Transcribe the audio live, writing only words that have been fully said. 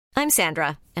I'm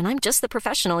Sandra, and I'm just the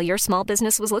professional your small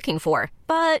business was looking for.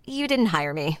 But you didn't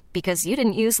hire me because you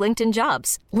didn't use LinkedIn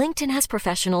Jobs. LinkedIn has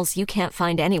professionals you can't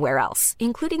find anywhere else,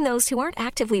 including those who aren't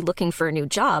actively looking for a new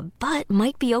job, but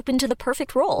might be open to the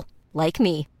perfect role, like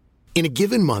me. In a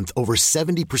given month, over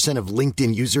 70% of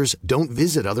LinkedIn users don't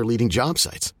visit other leading job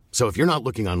sites. So if you're not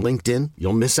looking on LinkedIn,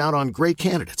 you'll miss out on great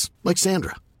candidates like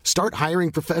Sandra. Start hiring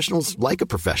professionals like a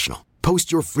professional.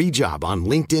 Post your free job on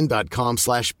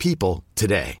linkedin.com/people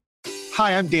today.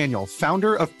 Hi, I'm Daniel,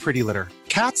 founder of Pretty Litter.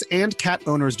 Cats and cat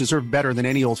owners deserve better than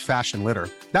any old-fashioned litter.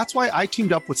 That's why I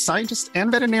teamed up with scientists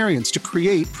and veterinarians to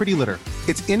create Pretty Litter.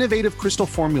 Its innovative crystal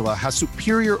formula has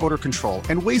superior odor control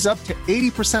and weighs up to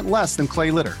 80% less than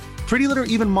clay litter. Pretty Litter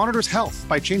even monitors health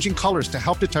by changing colors to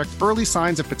help detect early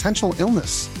signs of potential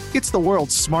illness. It's the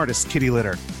world's smartest kitty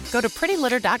litter. Go to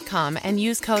prettylitter.com and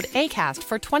use code ACAST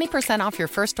for 20% off your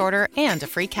first order and a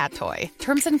free cat toy.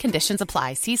 Terms and conditions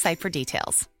apply. See site for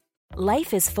details.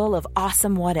 Life is full of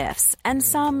awesome what-ifs, and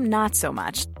some not so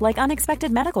much, like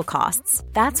unexpected medical costs.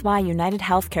 That's why United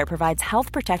Healthcare provides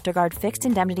Health Protector Guard fixed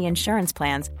indemnity insurance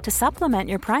plans to supplement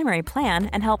your primary plan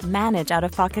and help manage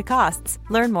out-of-pocket costs.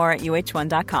 Learn more at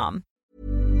uh1.com.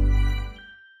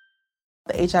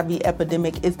 The HIV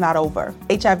epidemic is not over.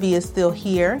 HIV is still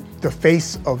here. The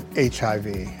face of HIV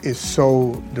is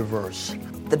so diverse.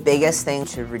 The biggest thing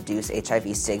to reduce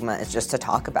HIV stigma is just to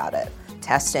talk about it.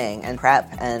 Testing and PrEP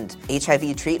and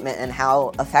HIV treatment and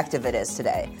how effective it is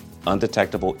today.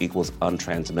 Undetectable equals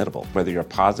untransmittable. Whether you're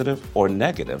positive or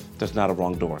negative, there's not a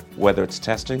wrong door. Whether it's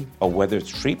testing or whether it's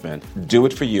treatment, do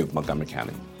it for you, Montgomery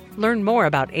County. Learn more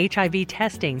about HIV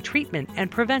testing, treatment, and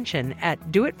prevention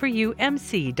at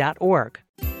doitforyoumc.org.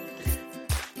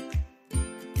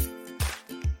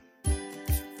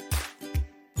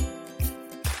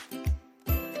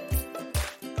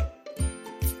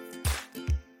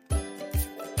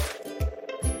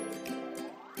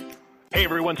 Hey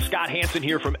everyone, Scott Hansen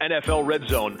here from NFL Red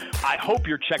Zone. I hope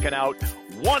you're checking out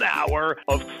 1 hour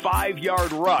of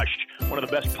 5-Yard Rush, one of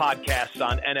the best podcasts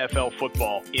on NFL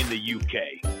football in the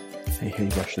UK. Hey,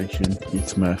 Rush Nation,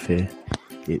 it's Murph here.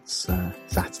 It's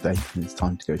Saturday and it's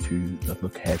time to go through the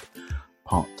look ahead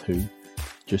part 2.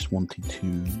 Just wanted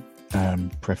to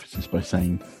preface this by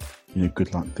saying,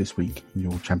 good luck this week in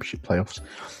your championship playoffs.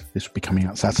 This will be coming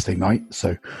out Saturday night,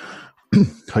 so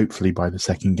hopefully by the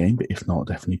second game, but if not,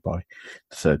 definitely by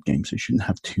the third game. So it shouldn't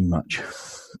have too much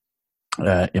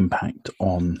impact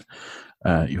on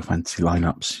your fantasy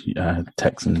lineups.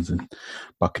 Texans and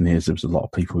Buccaneers, there was a lot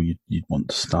of people you'd want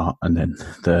to start, and then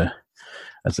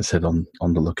as I said on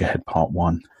the look ahead part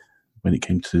 1, when it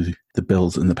came to the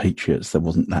Bills and the Patriots, there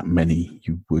wasn't that many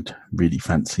you would really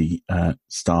fancy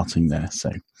starting there.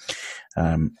 So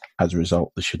as a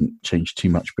result, this shouldn't change too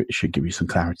much, but it should give you some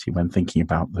clarity when thinking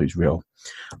about those real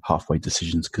halfway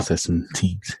decisions, because there's some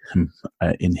teams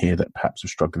in here that perhaps are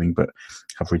struggling but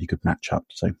have really good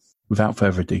matchups. So without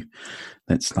further ado,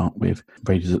 let's start with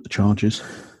Raiders at the Chargers.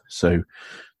 So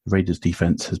the Raiders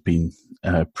defense has been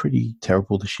pretty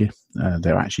terrible this year.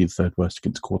 They're actually the third worst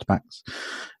against quarterbacks.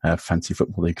 Fantasy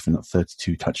football, they've given up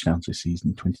 32 touchdowns this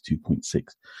season, 22.6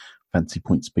 fantasy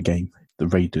points per game. The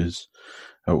Raiders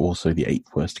are also the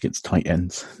 8th worst against tight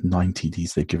ends. 9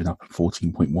 TDs they've given up,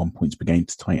 14.1 points per game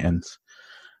to tight ends.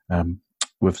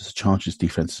 Whereas the Chargers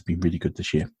defense has been really good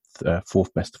this year.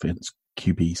 4th best against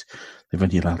QBs. They've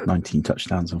only allowed 19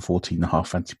 touchdowns and 14.5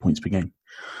 fantasy points per game.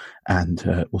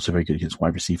 And also very good against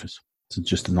wide receivers. So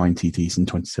just the 9 TDs and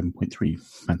 27.3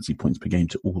 fantasy points per game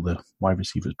to all the wide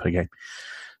receivers per game.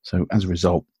 So as a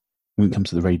result, when it comes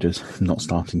to the Raiders, I'm not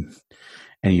starting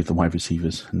any of the wide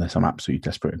receivers unless I'm absolutely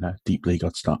desperate in a deep league.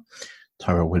 I'd start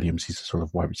Tyrell Williams. He's a sort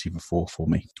of wide receiver 4 for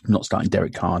me. I'm not starting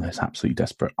Derek Carr unless absolutely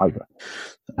desperate either.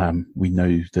 We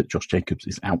know that Josh Jacobs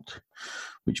is out,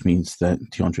 which means that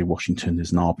DeAndre Washington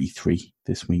is an RB3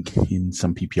 this week. In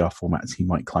some PPR formats, he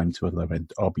might climb to a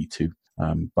low-end RB2.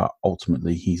 But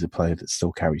ultimately, he's a player that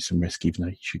still carries some risk, even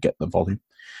though he should get the volume.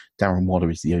 Darren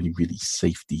Waller is the only really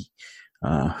safety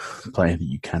player that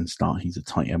you can start. He's a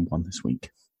tight end 1 this week.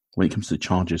 When it comes to the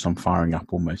Chargers, I'm firing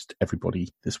up almost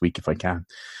everybody this week if I can.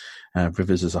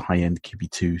 Rivers is a high-end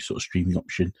QB2 sort of streaming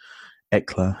option.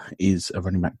 Eckler is a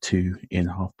running back 2 in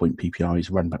half-point PPR. He's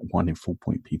a running back 1 in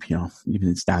full-point PPR. Even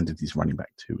in standard, he's running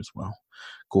back 2 as well.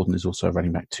 Gordon is also a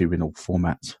running back 2 in all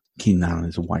formats. Keenan Allen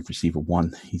is a wide receiver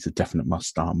 1. He's a definite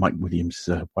must-start. Mike Williams is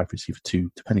a wide receiver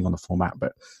 2, depending on the format,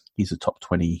 but he's a top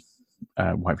 20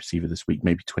 wide receiver this week,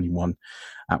 maybe 21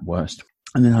 at worst.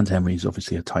 And then Hunter Henry is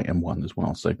obviously a tight end 1 as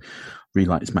well. So really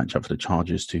like this matchup for the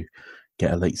Chargers to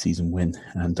get a late season win,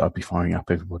 and I'd be firing up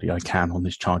everybody I can on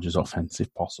this Chargers offense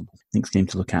if possible. Next game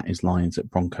to look at is Lions at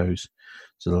Broncos.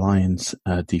 So the Lions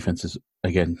defense is,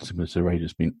 again, similar to the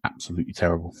Raiders, been absolutely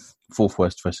terrible. 4th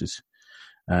worst versus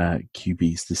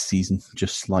QBs this season,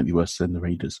 just slightly worse than the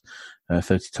Raiders.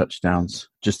 30 touchdowns,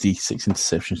 just the 6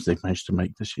 interceptions they've managed to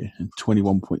make this year, and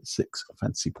 21.6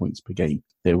 fantasy points per game.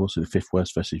 They're also the 5th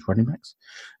worst versus running backs.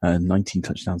 19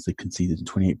 touchdowns they conceded and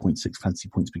 28.6 fantasy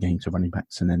points per game to running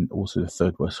backs, and then also the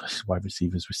 3rd worst versus wide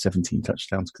receivers with 17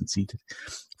 touchdowns conceded,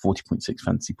 40.6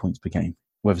 fantasy points per game.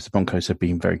 Whereas the Broncos have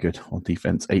been very good on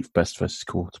defense, 8th best versus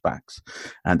quarterbacks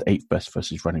and 8th best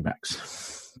versus running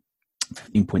backs.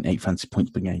 15.8 fantasy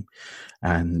points per game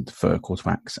and for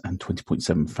quarterbacks, and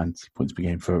 20.7 fantasy points per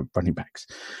game for running backs.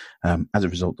 As a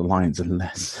result, the Lions,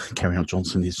 unless Kerryon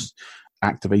Johnson is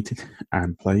activated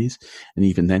and plays, and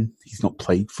even then he's not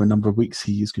played for a number of weeks,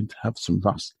 he is going to have some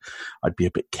rust. I'd be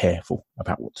a bit careful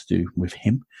about what to do with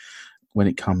him. When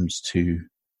it comes to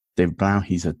David Blau,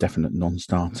 he's a definite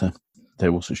non-starter. They're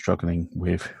also struggling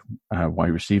with wide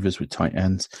receivers, with tight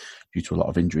ends, due to a lot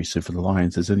of injuries. So for the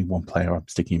Lions, there's only one player I'm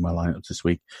sticking in my lineup this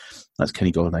week. That's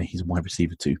Kenny Golladay. He's a wide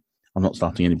receiver too. I'm not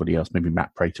starting anybody else. Maybe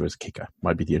Matt Prater as a kicker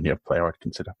might be the only other player I'd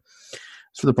consider.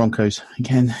 As for the Broncos,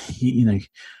 again,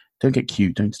 don't get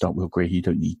cute. Don't start Will Greer. You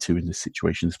don't need to in this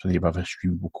situation. There's plenty of other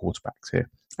streamable quarterbacks here.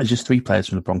 There's just 3 players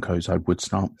from the Broncos I would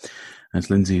start. As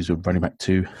Lindsay is a running back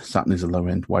 2, Sutton is a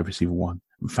low-end wide receiver 1,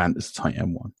 and Fant is a tight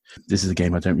end 1. This is a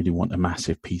game I don't really want a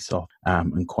massive piece of.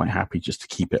 I'm quite happy just to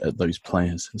keep it at those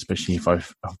players, especially if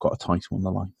I've got a title on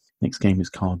the line. Next game is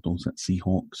Cardinals at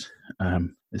Seahawks.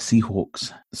 The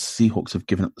Seahawks have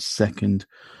given up the 2nd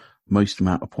most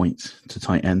amount of points to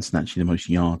tight ends, and actually the most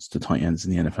yards to tight ends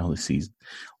in the NFL this season.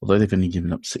 Although they've only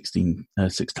given up 6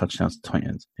 touchdowns to tight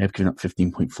ends, they have given up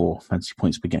 15.4 fantasy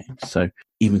points per game. So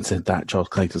even said that, Charles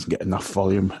Clay doesn't get enough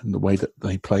volume, and the way that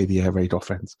they play the air raid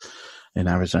offense in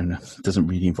Arizona doesn't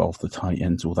really involve the tight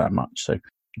ends all that much. So it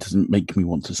doesn't make me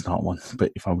want to start one.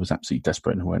 But if I was absolutely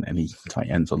desperate and there weren't any tight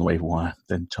ends on the waiver wire,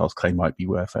 then Charles Clay might be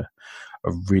worth a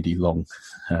really long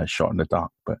shot in the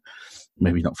dark. But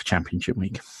maybe not for championship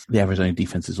week. The Arizona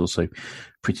defense is also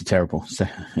pretty terrible. So,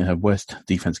 worst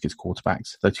defense against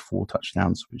quarterbacks, 34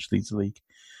 touchdowns, which leads the league.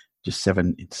 Just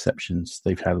 7 interceptions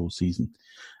they've had all season,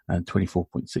 and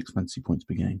 24.6 fantasy points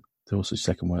per game. They're also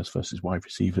 2nd worst versus wide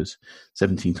receivers,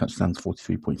 17 touchdowns,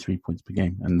 43.3 points per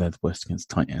game, and they're the worst against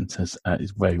tight ends, as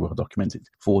is very well documented.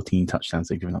 14 touchdowns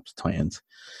they've given up to tight ends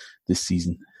this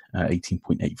season,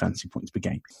 18.8 fantasy points per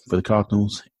game. For the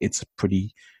Cardinals, it's a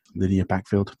pretty linear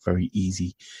backfield, very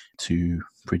easy to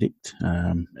predict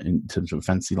in terms of a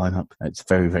fantasy lineup. It's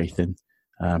very, very thin.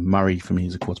 Murray, for me,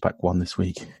 is a quarterback 1 this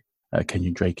week.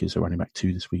 Kenyon Drake is a running back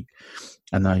 2 this week.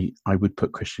 And I would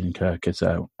put Christian Kirk as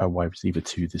a wide receiver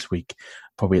 2 this week,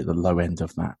 probably at the low end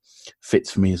of that.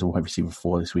 Fitz, for me, as a wide receiver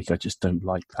 4 this week. I just don't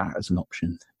like that as an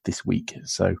option this week.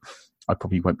 So I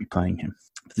probably won't be playing him.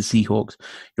 For the Seahawks,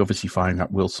 you're obviously firing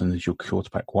up Wilson as your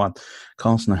quarterback 1.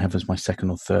 Carson I have as my 2nd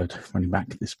or 3rd running back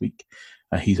this week.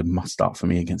 He's a must-start for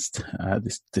me against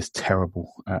this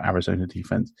terrible Arizona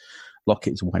defense.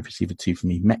 Lockett is a wide receiver 2 for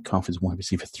me. Metcalf is a wide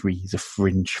receiver 3. He's a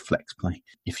fringe flex play.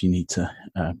 If you need to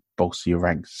bolster your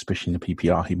ranks, especially in the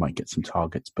PPR, he might get some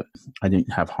targets, but I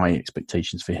don't have high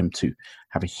expectations for him to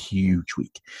have a huge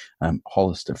week.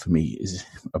 Hollister, for me, is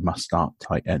a must-start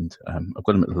tight end. I've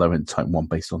got him at the low end, tight 1,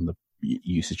 based on the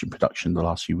usage and production the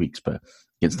last few weeks, but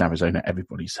against Arizona,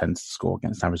 everybody tends to score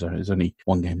against Arizona. There's only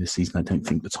one game this season I don't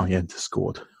think the tight end has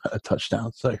scored a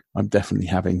touchdown, so I'm definitely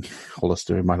having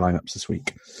Hollister in my lineups this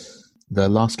week. The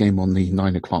last game on the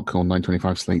 9 o'clock or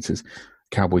 9:25 slates is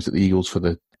Cowboys at the Eagles for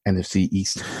the NFC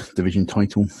East division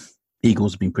title.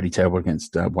 Eagles have been pretty terrible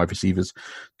against wide receivers.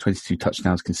 22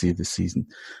 touchdowns conceded this season.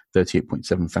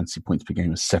 38.7 fantasy points per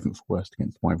game, is 7th worst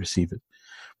against wide receivers.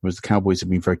 Whereas the Cowboys have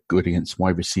been very good against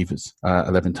wide receivers.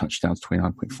 11 touchdowns,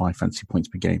 29.5 fantasy points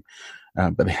per game.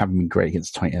 But they haven't been great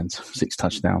against tight ends. 6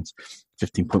 touchdowns,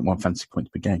 15.1 fantasy points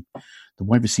per game. The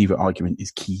wide receiver argument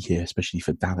is key here, especially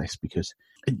for Dallas, because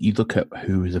you look at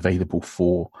who is available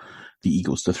for the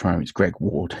Eagles to throw. It's Greg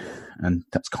Ward, and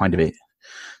that's kind of it.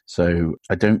 So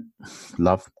I don't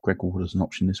love Greg Ward as an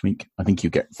option this week. I think you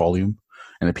get volume.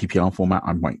 In a PPR format,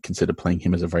 I might consider playing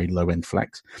him as a very low-end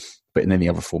flex. But in any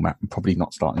other format, I'm probably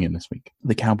not starting him this week.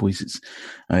 The Cowboys, it's,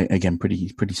 again,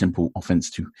 pretty simple offense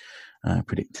to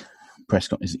predict.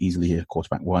 Prescott is easily a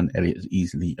quarterback 1. Elliott is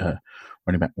easily a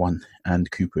running back 1. And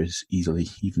Cooper is easily,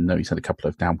 even though he's had a couple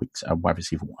of down weeks, a wide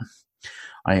receiver 1.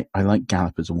 I like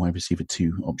Gallup as a wide receiver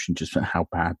 2 option just for how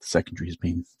bad the secondary has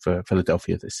been for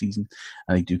Philadelphia this season.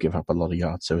 And they do give up a lot of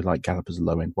yards. So I like Gallup as a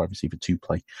low-end wide receiver 2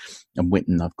 play. And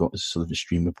Witten I've got as sort of a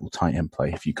streamable tight end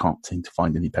play if you can't seem to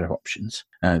find any better options.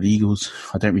 The Eagles,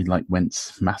 I don't really like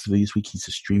Wentz massively this week. He's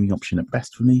a streaming option at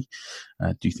best for me.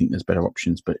 I do think there's better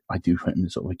options, but I do put him in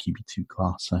sort of a QB2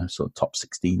 class, sort of top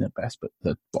 16 at best, but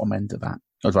the bottom end of that.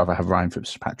 I'd rather have Ryan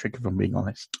Fitzpatrick, if I'm being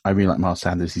honest. I really like Miles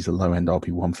Sanders. He's a low-end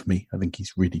RB1 for me. I think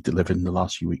he's really delivered in the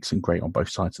last few weeks and great on both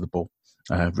sides of the ball,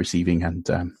 receiving and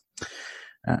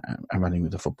running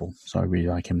with the football. So I really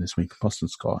like him this week. Boston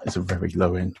Scott is a very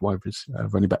low-end wide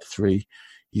running back 3.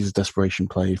 He's a desperation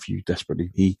play if you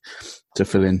desperately need to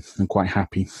fill in. I'm quite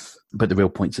happy. But the real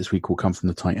points this week will come from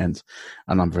the tight ends,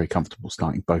 and I'm very comfortable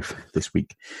starting both this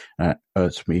week.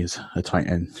 Ertz for me is a tight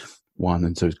end 1,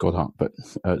 and so is Goddard, but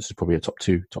Ertz is probably a top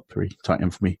 2, top 3 tight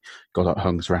end for me. Goddard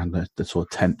hangs around the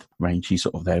sort of 10th range. He's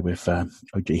sort of there with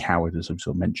O.J. Howard, as I'm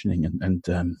sort of mentioning,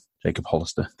 and Jacob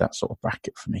Hollister, that sort of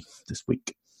bracket for me this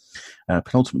week.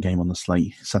 Penultimate game on the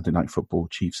slate, Sunday Night Football,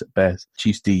 Chiefs at Bears.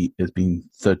 Chiefs D has been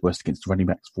third worst against running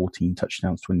backs, 14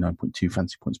 touchdowns, 29.2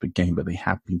 fantasy points per game, but they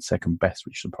have been second best,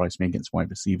 which surprised me, against wide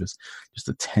receivers.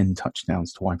 Just 10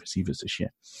 touchdowns to wide receivers this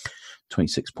year,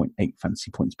 26.8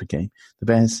 fantasy points per game. The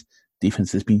Bears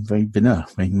defense has been very vanilla,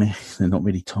 very meh. They're not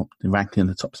really top. They're ranked in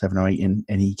the top 7 or 8 in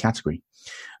any category,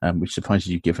 which surprises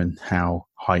you given how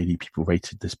highly people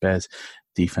rated this Bears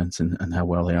defense and how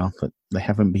well they are. But they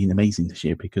haven't been amazing this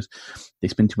year because they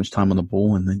spend too much time on the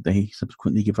ball and they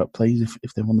subsequently give up plays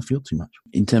if they're on the field too much.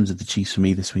 In terms of the Chiefs for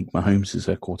me this week, Mahomes is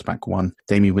a quarterback 1.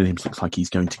 Damien Williams looks like he's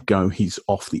going to go. He's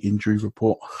off the injury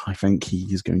report. I think he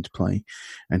is going to play,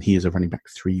 and he is a running back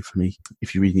 3 for me.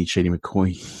 If you really need Shady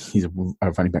McCoy, he's a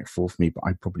running back 4 for me, but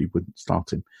I probably wouldn't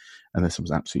start him unless I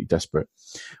was absolutely desperate.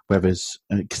 Whereas,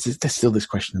 because there's still this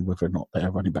question of whether or not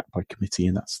they're running back by committee,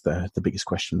 and that's the biggest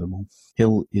question of them all.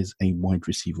 Hill is a wide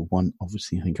receiver 1.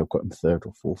 Obviously, I think I've got him 3rd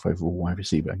or 4th overall wide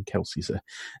receiver, and Kelsey's a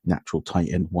natural tight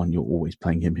end 1. You're always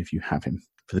playing him if you have him.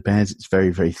 For the Bears, it's very,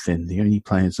 very thin. The only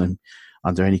players I'm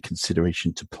under any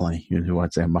consideration to play, who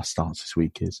I'd say a must start this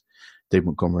week, is Dave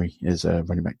Montgomery is a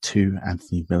running back 2,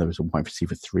 Anthony Miller is a wide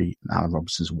receiver 3, and Allen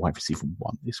Robinson is a wide receiver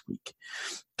 1 this week.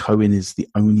 Cohen is the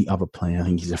only other player. I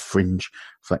think he's a fringe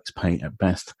flex pay at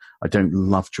best. I don't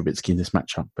love Trubisky in this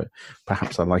matchup, but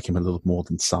perhaps I like him a little more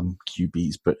than some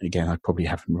QBs. But again, I'd probably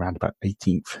have him around about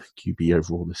 18th QB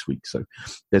overall this week. So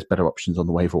there's better options on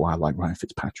the waiver wire, like Ryan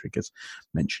Fitzpatrick, as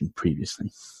mentioned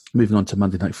previously. Moving on to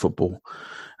Monday Night Football,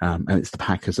 and it's the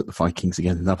Packers at the Vikings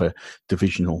again, another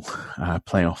divisional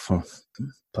playoff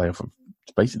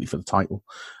basically for the title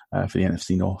for the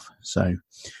NFC North. So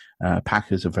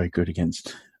Packers are very good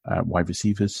against wide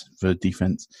receivers for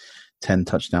defense. 10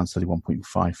 touchdowns,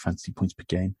 31.5 fantasy points per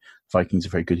game. Vikings are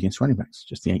very good against running backs.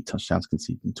 Just the 8 touchdowns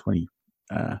conceded and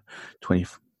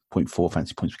 20.4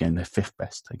 fantasy points per game. They're 5th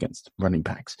best against running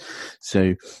backs.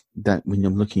 So that when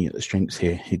you're looking at the strengths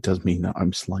here, it does mean that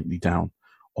I'm slightly down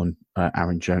on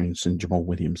Aaron Jones and Jamal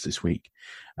Williams this week,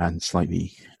 and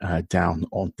slightly down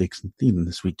on Diggs and Thielen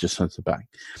this week, just at the back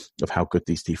of how good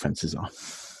these defenses are.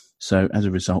 So as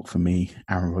a result for me,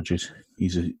 Aaron Rodgers,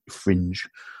 he's a fringe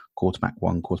quarterback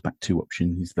 1, quarterback 2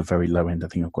 option. He's the very low end. I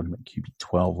think I've got him at QB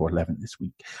 12 or 11 this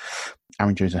week.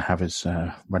 Aaron Jones I have as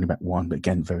running back 1, but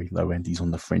again, very low end. He's on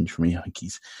the fringe for me. I think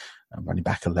he's running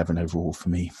back 11 overall for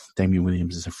me. Damian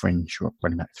Williams is a fringe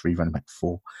running back 3, running back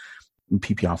 4. In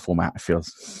PPR format, I feel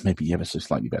maybe ever so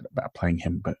slightly better about playing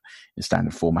him, but in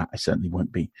standard format, I certainly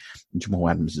won't be. And Jamal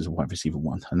Adams is a wide receiver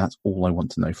 1, and that's all I want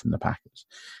to know from the Packers.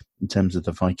 In terms of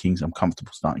the Vikings, I'm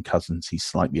comfortable starting Cousins. He's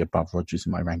slightly above Rodgers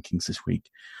in my rankings this week.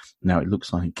 Now, it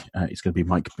looks like it's going to be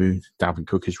Mike Boone. Dalvin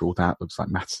Cook is ruled out. Looks like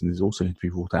Mattison is also going to be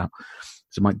ruled out.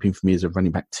 So Mike Boone for me is a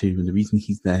running back 2, and the reason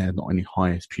he's there, not any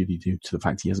higher, is purely due to the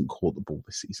fact he hasn't caught the ball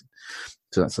this season.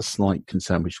 So that's a slight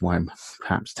concern, which is why I'm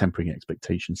perhaps tempering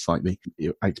expectations slightly.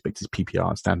 I expect his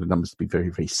PPR standard numbers to be very,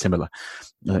 very similar.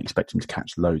 I don't expect him to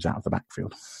catch loads out of the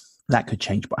backfield. That could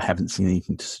change, but I haven't seen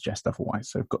anything to suggest otherwise.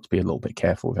 So I've got to be a little bit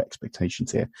careful with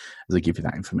expectations here as I give you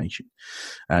that information.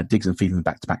 Diggs and Thielen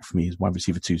back-to-back for me is wide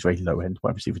receiver 2 is very low end.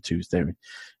 Wide receiver 2 is there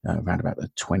around about the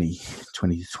 20 to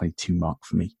 22 mark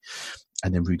for me.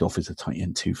 And then Rudolph is a tight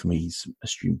end 2 for me. He's a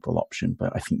streamable option,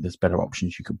 but I think there's better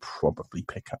options you could probably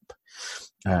pick up.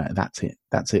 That's it.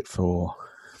 That's it for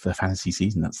the fantasy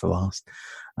season. That's the last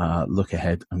look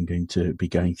ahead. I'm going to be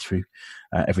going through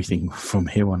everything from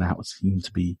here on out. Seem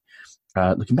to be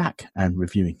looking back and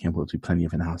reviewing, and we'll do plenty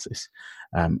of analysis.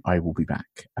 I will be back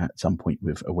at some point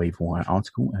with a waiver wire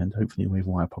article and hopefully a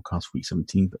waiver wire podcast for week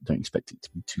 17, but don't expect it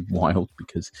to be too wild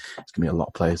because it's going to be a lot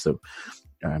of players that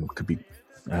could be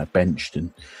benched,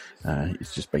 and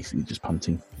it's just basically just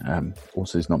punting.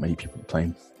 Also, there's not many people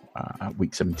playing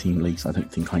Week 17 leagues. I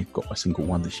don't think I've got a single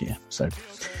one this year. So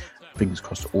fingers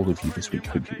crossed to all of you this week.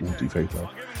 Hope you all do very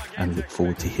well, and look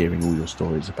forward to hearing all your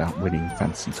stories about winning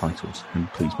fantasy titles.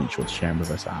 And please make sure to share them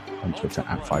with us on Twitter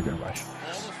at 5yard Rush.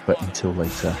 But until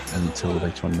later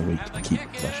on in the week, keep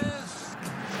rushing.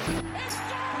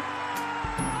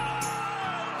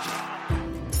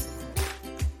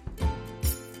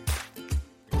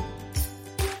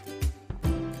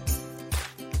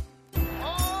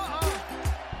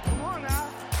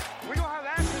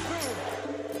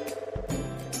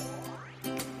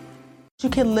 You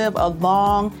can live a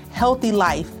long, healthy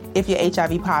life if you're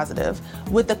HIV positive.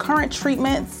 With the current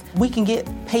treatments, we can get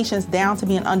patients down to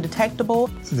being undetectable.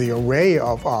 The array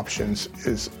of options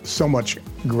is so much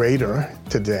greater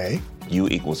today. U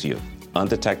equals U.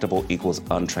 Undetectable equals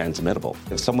untransmittable.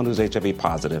 If someone who's HIV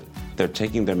positive, they're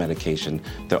taking their medication,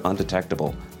 they're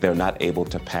undetectable, they're not able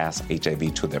to pass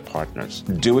HIV to their partners.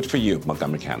 Do it for you,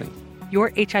 Montgomery County.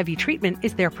 Your HIV treatment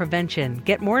is their prevention.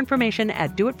 Get more information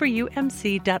at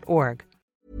doitforyoumc.org.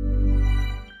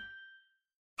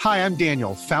 Hi, I'm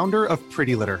Daniel, founder of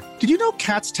Pretty Litter. Did you know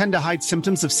cats tend to hide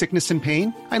symptoms of sickness and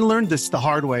pain? I learned this the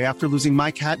hard way after losing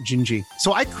my cat, Gingy.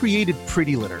 So I created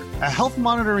Pretty Litter, a health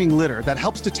monitoring litter that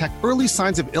helps detect early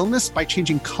signs of illness by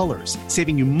changing colors,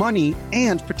 saving you money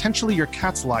and potentially your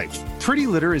cat's life. Pretty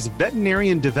Litter is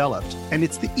veterinarian developed, and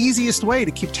it's the easiest way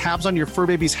to keep tabs on your fur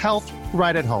baby's health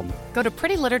right at home. Go to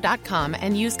prettylitter.com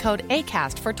and use code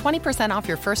ACAST for 20% off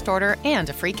your first order and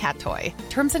a free cat toy.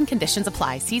 Terms and conditions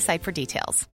apply. See site for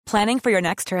details. Planning for your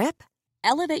next trip?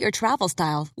 Elevate your travel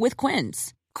style with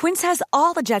Quince. Quince has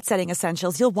all the jet-setting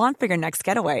essentials you'll want for your next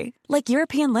getaway, like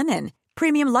European linen,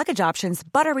 premium luggage options,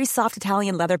 buttery soft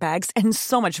Italian leather bags, and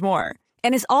so much more.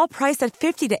 And is all priced at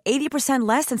 50 to 80%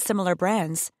 less than similar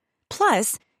brands.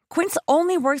 Plus, Quince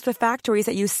only works with factories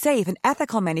that use safe and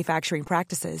ethical manufacturing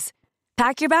practices.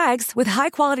 Pack your bags with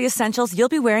high-quality essentials you'll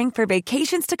be wearing for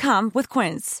vacations to come with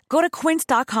Quince. Go to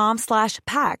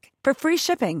quince.com/pack for free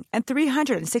shipping and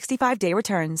 365-day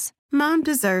returns. Mom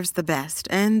deserves the best,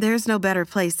 and there's no better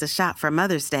place to shop for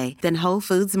Mother's Day than Whole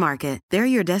Foods Market. They're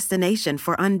your destination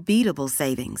for unbeatable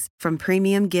savings, from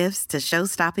premium gifts to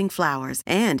show-stopping flowers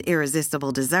and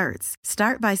irresistible desserts.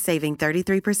 Start by saving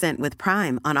 33% with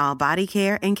Prime on all body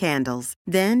care and candles.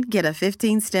 Then get a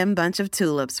 15-stem bunch of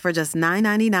tulips for just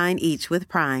 $9.99 each with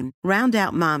Prime. Round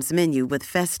out Mom's menu with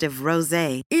festive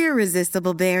rosé,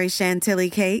 irresistible berry chantilly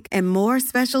cake, and more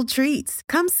special treats.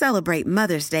 Come celebrate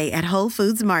Mother's Day at Whole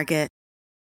Foods Market.